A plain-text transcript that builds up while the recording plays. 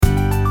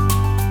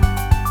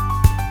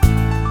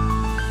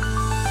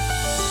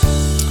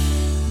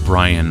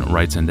Brian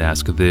writes in to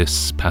ask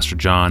this: Pastor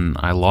John,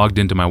 I logged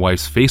into my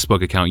wife's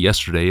Facebook account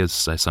yesterday,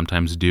 as I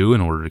sometimes do, in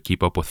order to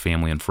keep up with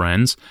family and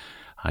friends.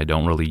 I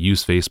don't really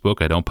use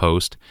Facebook. I don't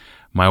post.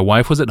 My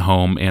wife was at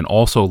home and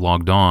also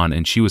logged on,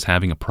 and she was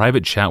having a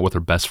private chat with her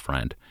best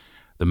friend.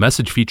 The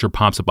message feature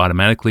pops up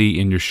automatically,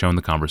 and you're shown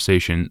the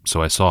conversation,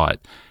 so I saw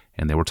it.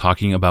 And they were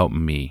talking about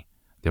me.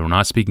 They were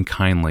not speaking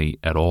kindly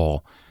at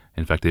all.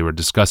 In fact, they were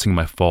discussing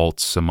my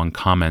faults among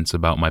comments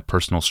about my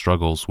personal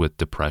struggles with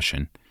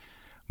depression.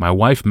 My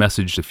wife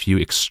messaged a few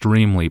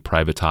extremely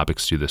private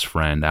topics to this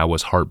friend. I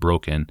was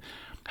heartbroken.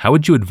 How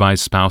would you advise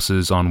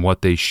spouses on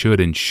what they should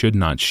and should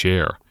not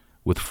share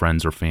with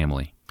friends or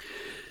family?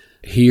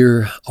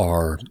 Here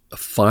are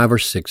 5 or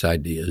 6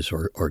 ideas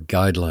or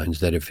guidelines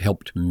that have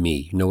helped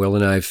me. Noel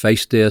and I have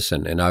faced this,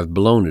 and I've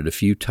blown it a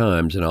few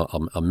times, and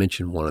I'll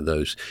mention one of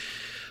those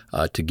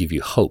to give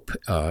you hope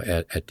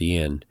at the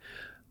end.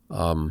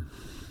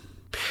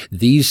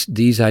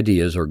 These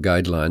ideas or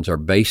guidelines are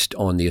based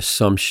on the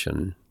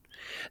assumption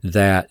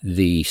that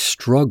the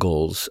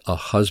struggles a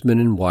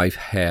husband and wife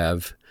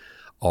have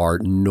are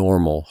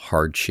normal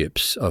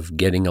hardships of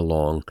getting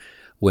along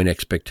when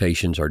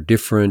expectations are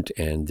different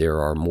and there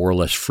are more or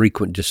less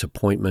frequent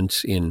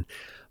disappointments in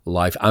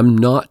life. I'm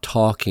not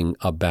talking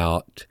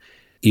about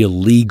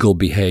illegal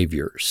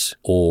behaviors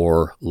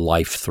or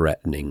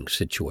life-threatening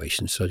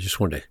situations. So I just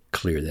want to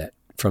clear that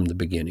from the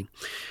beginning.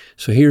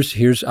 So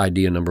here's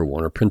idea number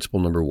 1, or principle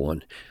number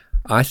 1.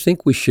 I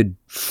think we should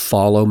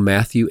follow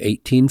Matthew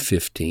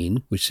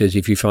 18:15, which says,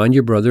 if you find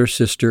your brother or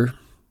sister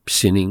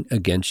sinning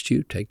against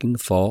you, taking a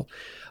fault,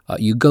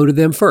 you go to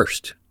them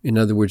first. In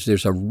other words,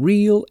 there's a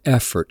real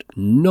effort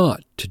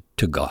not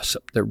to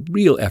gossip, the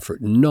real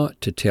effort not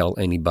to tell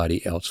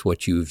anybody else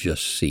what you've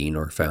just seen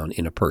or found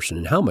in a person,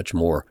 and how much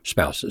more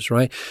spouses,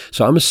 right?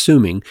 So I'm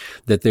assuming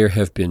that there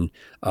have been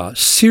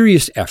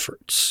serious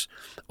efforts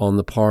on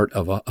the part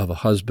of a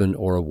husband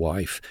or a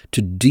wife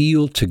to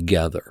deal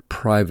together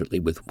privately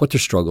with what their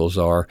struggles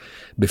are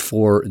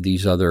before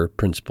these other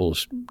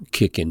principles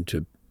kick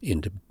into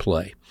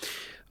play.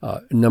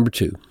 Number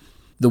 2.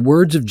 The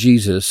words of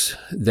Jesus,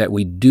 that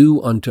we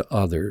do unto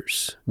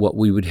others what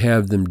we would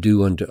have them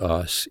do unto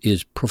us,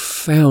 is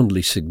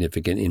profoundly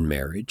significant in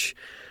marriage.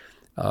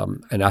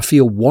 And I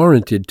feel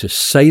warranted to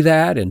say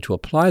that and to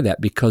apply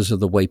that because of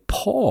the way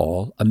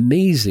Paul,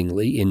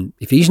 amazingly, in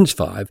Ephesians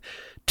 5,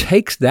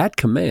 takes that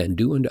command,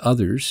 do unto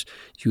others,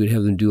 you would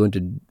have them do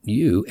unto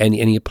you, and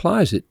he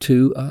applies it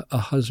to a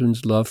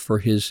husband's love for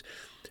his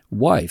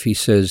wife. He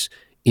says,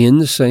 in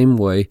the same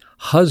way,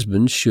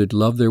 husbands should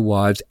love their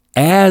wives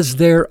as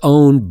their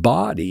own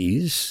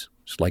bodies.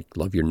 It's like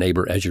love your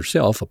neighbor as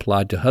yourself,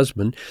 applied to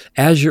husband,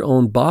 as your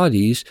own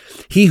bodies.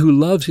 He who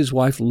loves his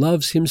wife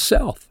loves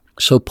himself.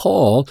 So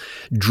Paul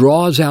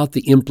draws out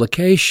the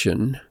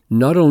implication,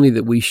 not only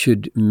that we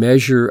should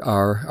measure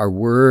our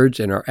words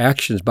and our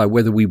actions by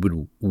whether we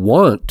would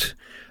want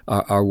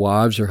our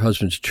wives or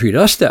husbands to treat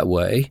us that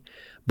way,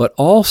 but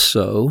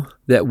also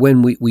that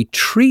when we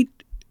treat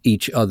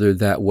each other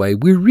that way,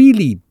 we're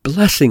really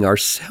blessing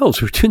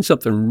ourselves. We're doing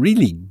something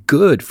really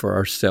good for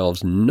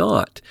ourselves,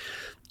 not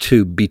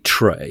to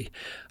betray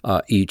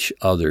each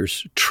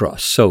other's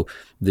trust. So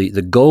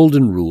the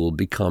golden rule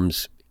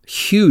becomes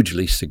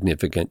hugely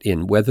significant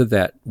in whether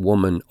that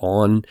woman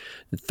on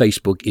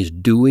Facebook is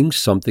doing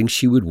something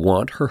she would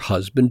want her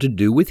husband to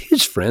do with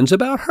his friends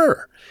about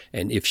her.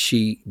 And if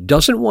she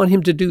doesn't want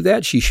him to do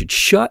that, she should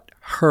shut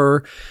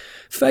her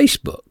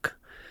Facebook.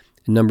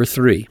 Number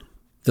 3.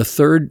 The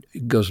third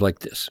goes like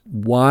this.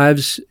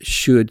 Wives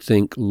should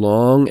think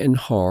long and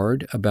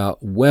hard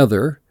about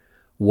whether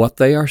what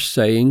they are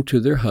saying to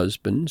their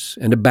husbands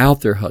and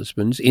about their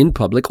husbands in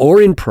public or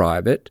in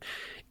private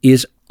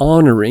is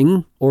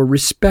honoring or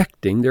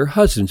respecting their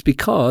husbands,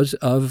 because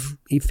of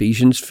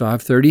Ephesians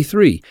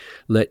 5:33.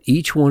 Let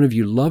each one of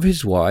you love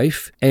his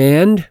wife,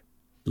 and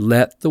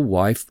let the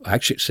wife,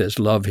 actually it says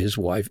love his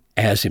wife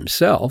as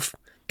himself,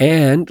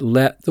 and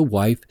let the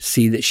wife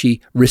see that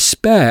she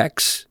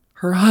respects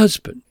her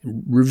husband,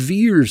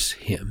 reveres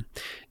him.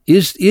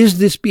 Is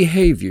this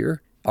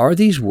behavior, are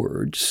these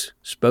words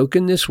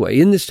spoken this way,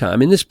 in this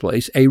time, in this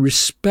place, a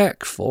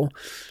respectful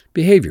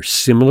behavior?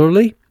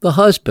 Similarly, the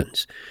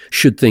husbands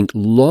should think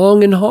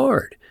long and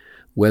hard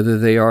whether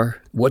they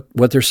are, what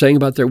they're saying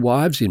about their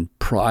wives in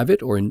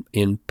private or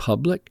in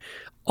public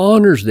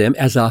honors them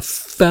as a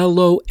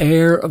fellow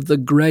heir of the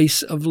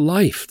grace of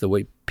life, the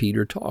way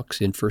Peter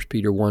talks in 1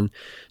 Peter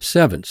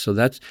 1:7. So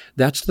that's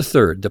the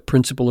third, the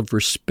principle of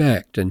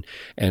respect and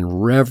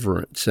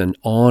reverence and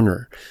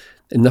honor.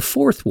 And the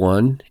fourth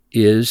one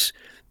is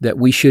that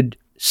we should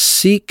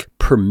seek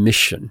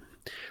permission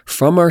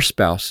from our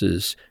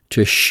spouses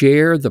to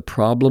share the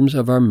problems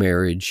of our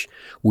marriage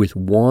with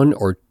 1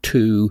 or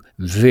 2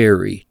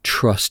 very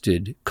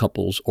trusted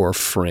couples or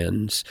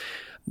friends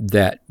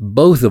that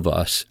both of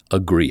us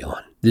agree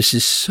on. This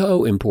is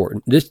so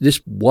important.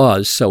 This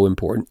was so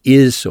important,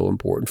 is so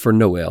important for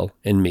Noel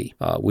and me.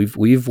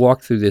 We've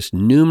walked through this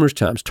numerous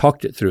times,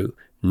 talked it through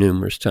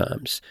numerous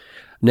times.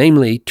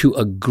 Namely, to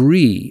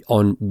agree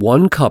on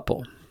one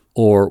couple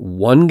or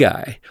one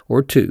guy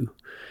or two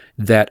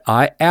that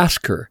I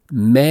ask her,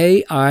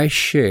 may I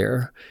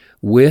share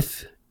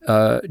with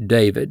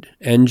David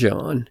and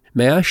John,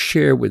 may I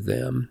share with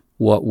them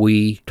what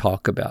we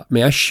talk about?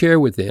 May I share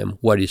with them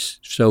what is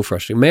so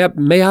frustrating?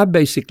 May I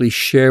basically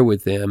share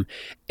with them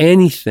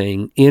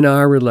anything in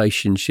our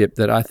relationship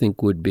that I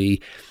think would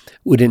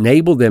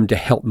enable them to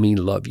help me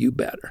love you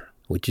better,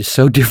 which is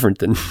so different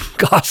than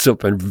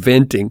gossip and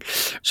venting.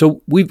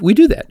 So we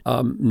do that.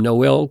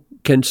 Noelle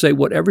can say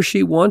whatever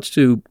she wants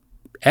to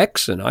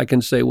X, and I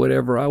can say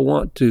whatever I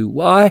want to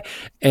Y,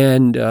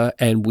 and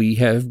we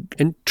have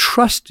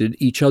entrusted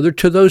each other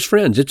to those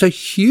friends. It's a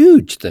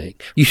huge thing.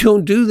 You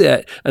don't do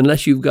that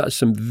unless you've got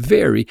some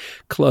very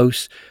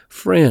close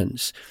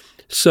friends.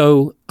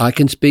 So I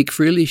can speak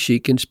freely, she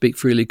can speak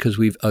freely because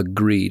we've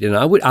agreed. And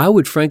I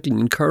would frankly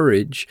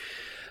encourage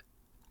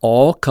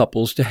all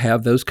couples to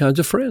have those kinds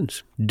of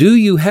friends. Do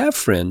you have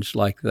friends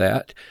like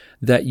that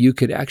you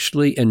could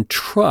actually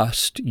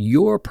entrust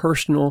your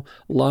personal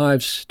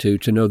lives to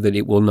know that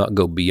it will not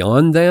go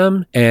beyond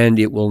them and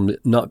it will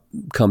not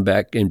come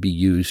back and be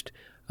used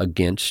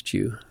against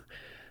you?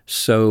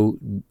 So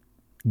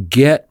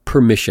get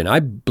permission. I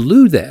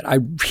blew that. I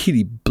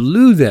really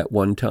blew that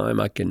one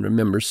time. I can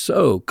remember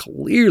so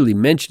clearly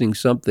mentioning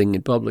something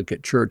in public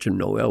at church, and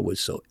Noelle was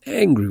so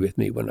angry with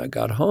me when I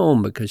got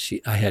home because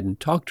I hadn't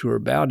talked to her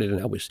about it,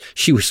 and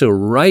she was so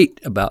right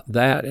about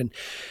that, and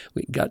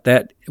we got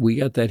that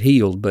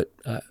healed. But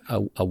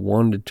I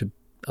wanted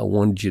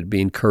you to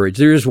be encouraged.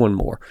 There is one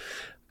more.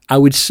 I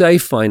would say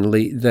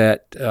finally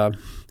that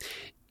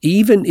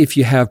even if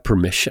you have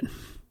permission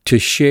to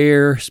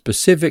share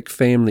specific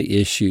family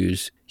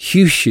issues,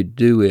 you should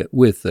do it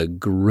with the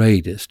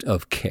greatest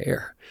of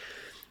care.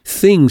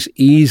 Things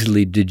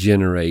easily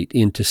degenerate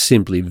into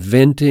simply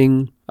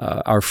venting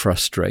our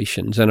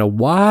frustrations, and a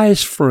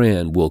wise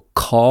friend will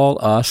call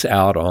us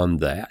out on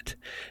that.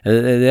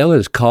 And they'll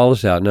just call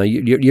us out. Now,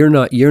 you're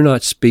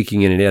not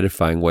speaking in an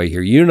edifying way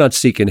here. You're not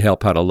seeking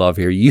help how to love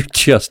here. You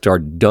just are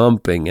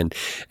dumping, and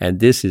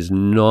this is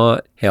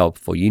not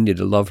helpful. You need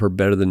to love her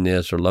better than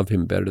this, or love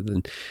him better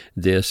than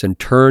this, and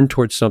turn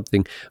towards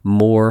something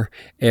more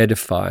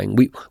edifying.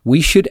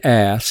 We should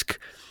ask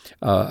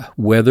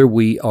whether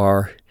we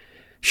are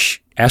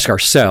ask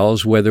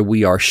ourselves whether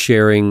we are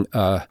sharing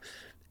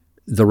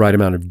the right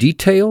amount of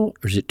detail,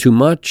 or is it too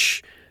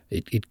much?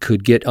 It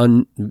could get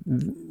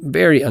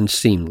very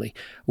unseemly.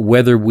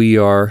 Whether we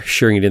are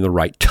sharing it in the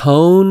right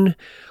tone,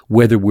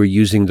 whether we're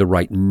using the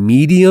right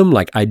medium.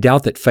 Like, I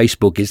doubt that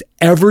Facebook is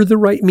ever the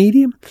right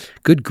medium.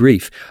 Good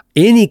grief.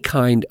 Any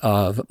kind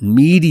of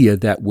media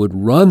that would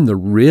run the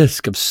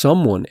risk of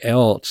someone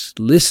else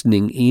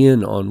listening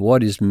in on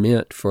what is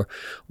meant for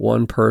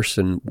one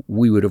person,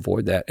 we would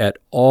avoid that at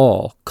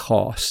all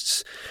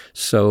costs.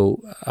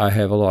 So I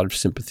have a lot of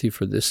sympathy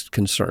for this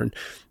concern.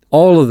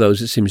 All of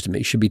those, it seems to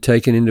me, should be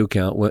taken into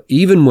account.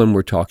 Even when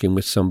we're talking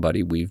with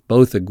somebody we've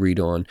both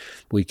agreed on,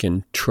 we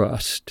can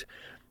trust.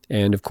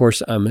 And of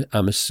course, I'm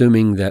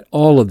assuming that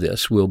all of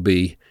this will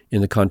be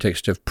in the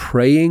context of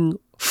praying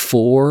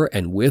for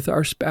and with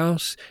our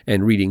spouse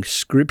and reading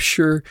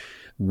Scripture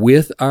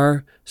with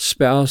our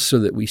spouse so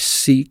that we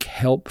seek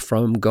help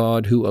from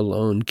God, who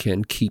alone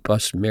can keep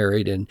us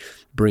married and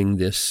bring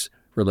this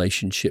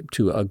relationship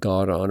to a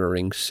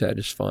God-honoring,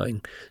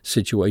 satisfying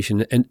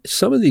situation. And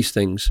some of these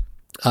things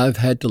I've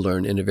had to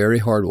learn in a very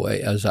hard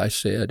way, as I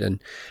said,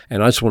 and I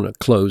just want to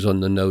close on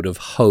the note of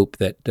hope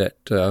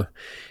that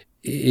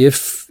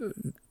if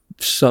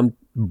some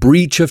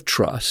breach of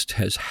trust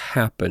has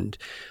happened,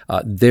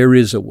 there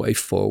is a way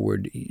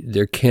forward.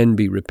 There can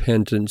be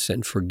repentance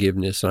and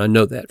forgiveness, and I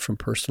know that from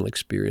personal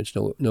experience.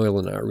 Noelle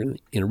and I are in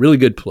a really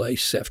good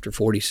place after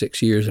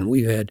 46 years, and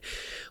we've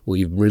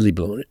really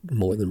blown it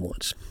more than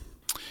once.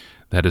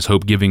 That is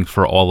hope-giving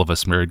for all of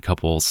us married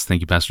couples.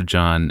 Thank you, Pastor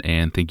John,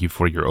 and thank you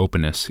for your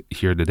openness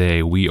here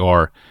today. We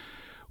are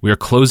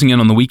closing in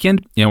on the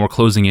weekend, and we're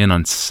closing in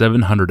on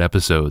 700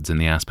 episodes in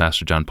the Ask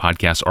Pastor John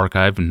podcast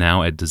archive,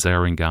 now at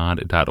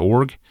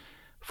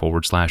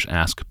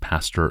desiringgod.org/Ask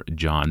Pastor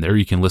John. There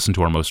you can listen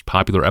to our most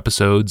popular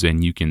episodes,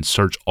 and you can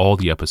search all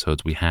the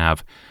episodes we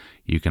have.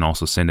 You can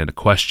also send in a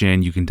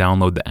question. You can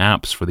download the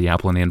apps for the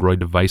Apple and Android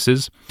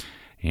devices,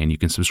 and you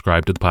can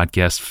subscribe to the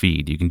podcast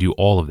feed. You can do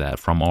all of that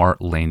from our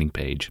landing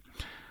page.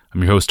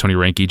 I'm your host, Tony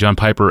Reinke. John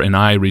Piper and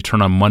I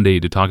return on Monday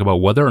to talk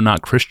about whether or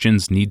not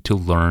Christians need to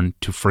learn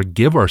to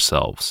forgive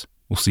ourselves.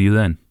 We'll see you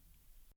then.